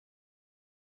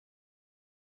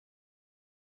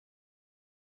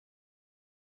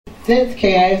Since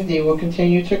KISD will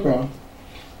continue to grow,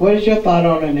 what is your thought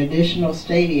on an additional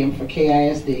stadium for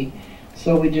KISD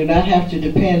so we do not have to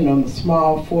depend on the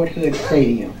small Fort Hood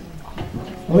Stadium?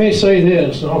 Let me say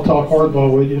this, and I'll talk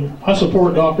hardball with you. I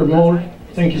support Dr. Muller.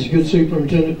 I think he's a good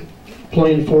superintendent.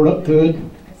 Playing Fort Hood,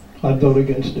 I'd vote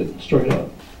against it straight up.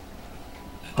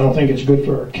 I don't think it's good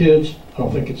for our kids. I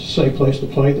don't think it's a safe place to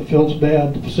play. The field's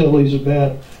bad. The facilities are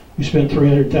bad. We spent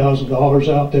 $300,000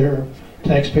 out there,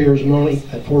 taxpayers' money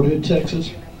at Fort Hood,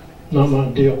 Texas. Not my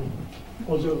deal.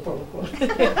 What's the other part of the question?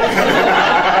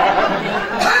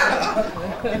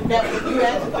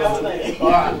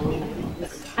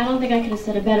 I don't think I could have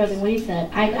said it better than what he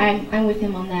said. I'm with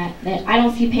him on that. That I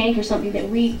don't see paying for something that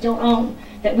we don't own,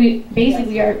 that we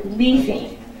basically are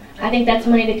leasing. I think that's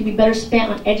money that could be better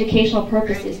spent on educational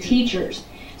purposes, teachers.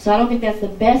 So I don't think that's the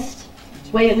best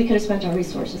way that we could have spent our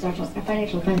resources, our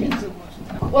financial funding.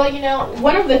 Well, you know,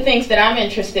 one of the things that I'm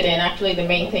interested in, actually the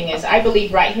main thing is, I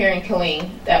believe right here in Killeen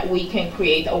that we can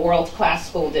create a world-class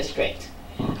school district.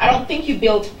 I don't think you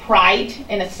build pride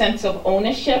and a sense of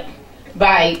ownership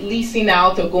by leasing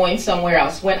out or going somewhere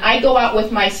else. When I go out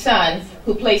with my son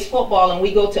who plays football and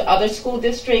we go to other school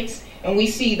districts and we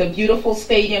see the beautiful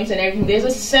stadiums and everything, there's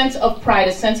a sense of pride,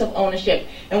 a sense of ownership.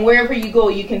 And wherever you go,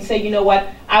 you can say, you know what,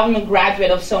 I'm a graduate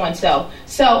of so-and-so.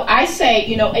 So I say,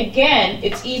 you know, again,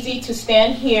 it's easy to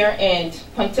stand here and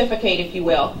pontificate, if you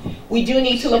will. We do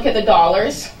need to look at the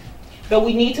dollars, but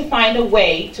we need to find a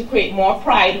way to create more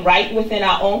pride right within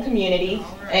our own community.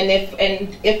 And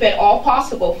if at all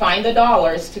possible, find the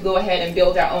dollars to go ahead and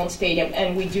build our own stadium.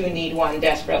 And we do need one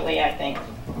desperately, I think.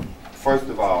 First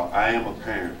of all, I am a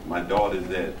parent. My daughter's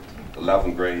at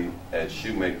 11th grade at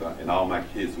Shoemaker, and all my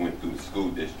kids went through the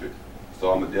school district.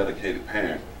 So I'm a dedicated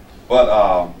parent. But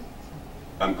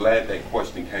I'm glad that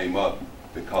question came up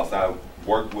because I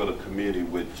worked with a committee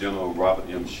with General Robert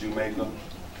M. Shoemaker.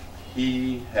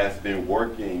 He has been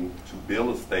working to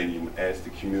build a stadium as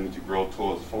the community grows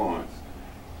towards Florence.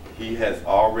 He has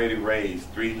already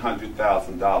raised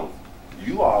 $300,000.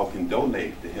 You all can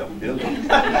donate to help build it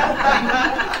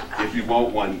if you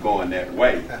want one going that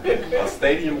way. A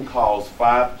stadium costs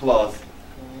 $5+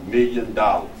 million.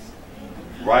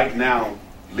 Right now,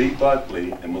 Lee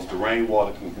Buckley and Mr.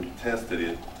 Rainwater can contest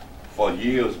to it. For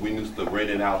years, we used to rent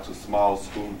it out to small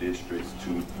school districts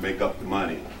to make up the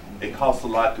money. It costs a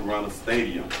lot to run a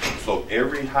stadium. So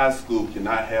every high school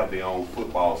cannot have their own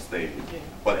football stadium.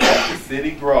 But as the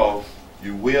city grows,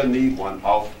 you will need one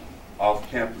off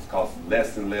campus because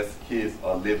less and less kids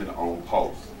are living on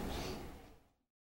posts.